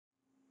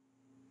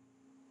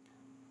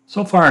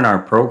So far in our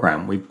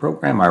program, we've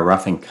programmed our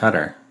roughing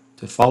cutter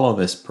to follow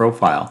this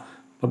profile,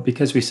 but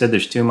because we said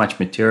there's too much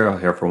material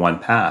here for one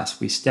pass,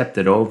 we stepped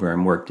it over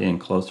and worked in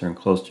closer and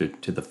closer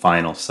to the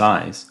final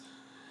size.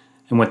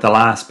 And with the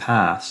last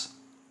pass,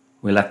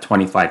 we left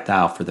 25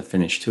 thou for the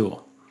finished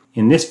tool.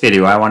 In this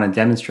video, I want to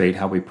demonstrate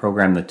how we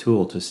program the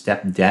tool to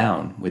step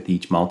down with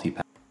each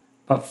multi-pass.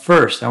 But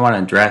first, I want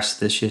to address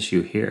this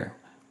issue here.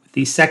 With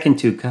these second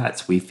two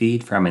cuts, we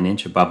feed from an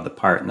inch above the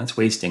part, and that's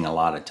wasting a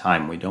lot of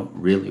time. We don't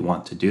really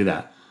want to do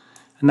that.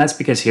 And that's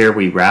because here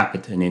we wrap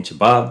it an inch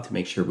above to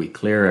make sure we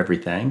clear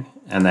everything,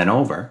 and then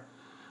over.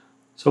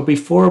 So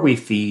before we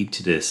feed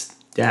to this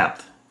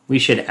depth, we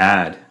should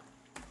add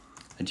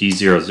a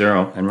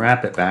G00 and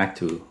wrap it back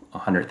to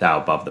 100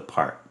 thou above the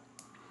part.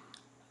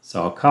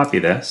 So I'll copy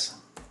this,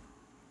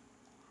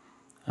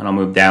 and I'll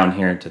move down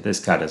here to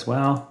this cut as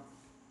well,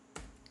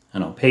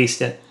 and I'll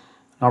paste it.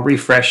 I'll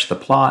refresh the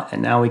plot,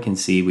 and now we can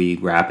see we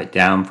wrap it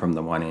down from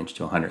the 1 inch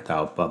to 100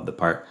 thou above the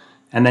part,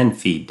 and then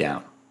feed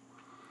down.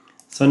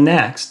 So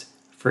next,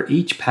 for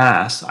each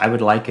pass, I would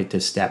like it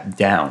to step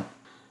down.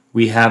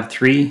 We have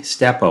 3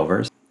 step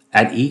overs.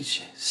 At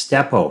each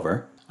step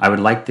over, I would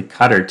like the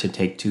cutter to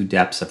take 2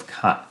 depths of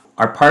cut.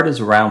 Our part is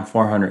around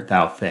 400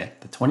 thou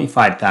thick. The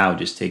 25 thou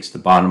just takes the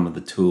bottom of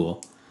the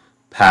tool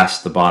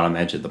past the bottom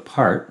edge of the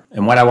part.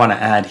 And what I want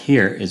to add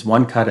here is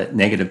one cut at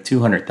negative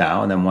 200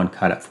 thou and then one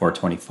cut at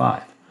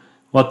 425.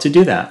 Well, to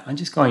do that, I'm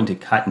just going to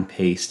cut and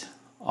paste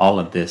all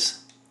of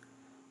this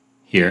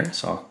here.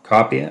 So I'll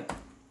copy it.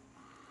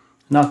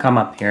 And I'll come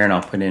up here and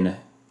I'll put in a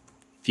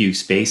few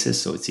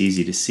spaces so it's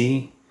easy to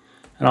see.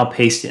 And I'll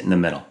paste it in the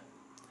middle.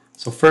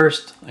 So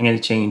first, I'm going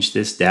to change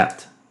this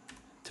depth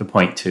to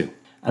 0.2.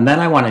 And then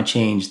I want to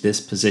change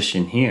this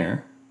position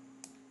here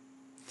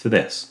to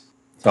this.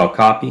 So I'll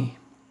copy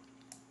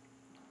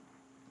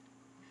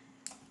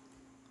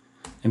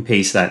and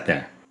paste that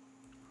there.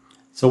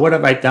 So what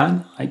have I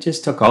done? I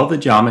just took all the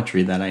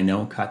geometry that I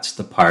know cuts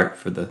the part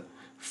for the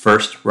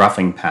first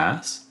roughing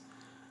pass,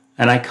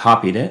 and I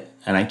copied it,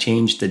 and I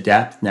changed the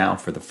depth now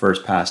for the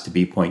first pass to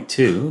be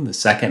 0.2. The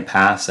second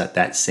pass at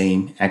that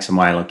same X and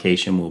Y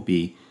location will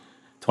be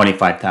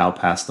 25 thou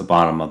past the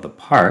bottom of the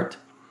part.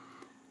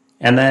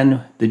 And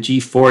then the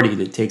G40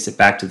 that takes it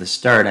back to the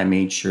start, I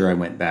made sure I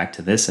went back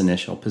to this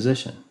initial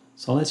position.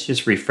 So let's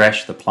just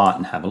refresh the plot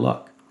and have a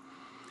look.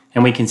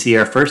 And we can see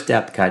our first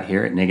depth cut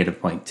here at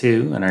negative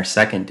 0.2 and our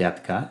second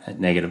depth cut at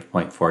negative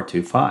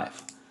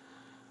 0.425.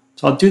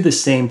 So I'll do the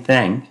same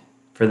thing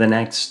for the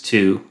next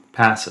 2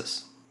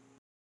 passes.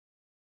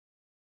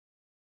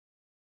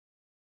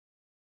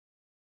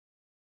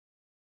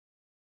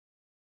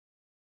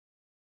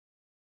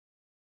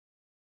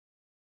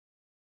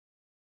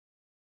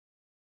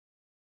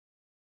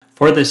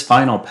 For this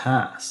final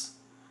pass,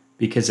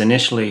 because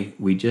initially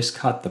we just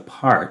cut the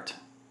part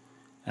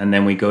and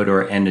then we go to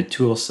our ended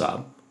tool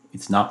sub,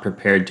 it's not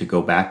prepared to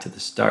go back to the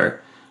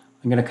start.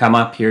 I'm going to come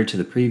up here to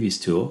the previous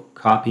tool,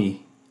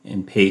 copy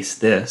and paste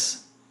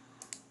this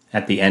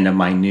at the end of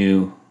my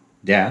new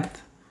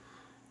depth.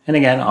 And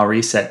again, I'll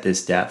reset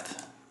this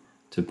depth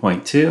to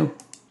 0.2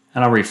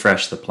 and I'll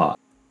refresh the plot.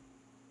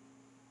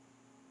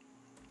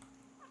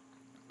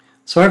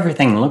 So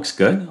everything looks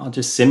good. I'll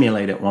just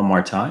simulate it one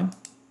more time.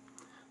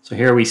 So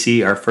here we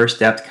see our first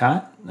depth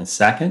cut, the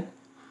second.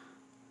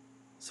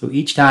 So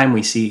each time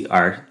we see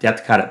our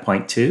depth cut at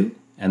 0.2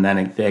 and then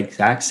at the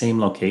exact same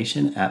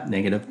location at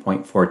negative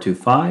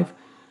 0.425,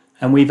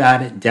 and we've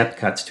added depth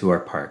cuts to our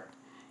part.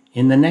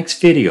 In the next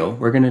video,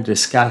 we're going to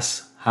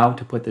discuss how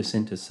to put this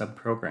into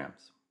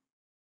subprograms.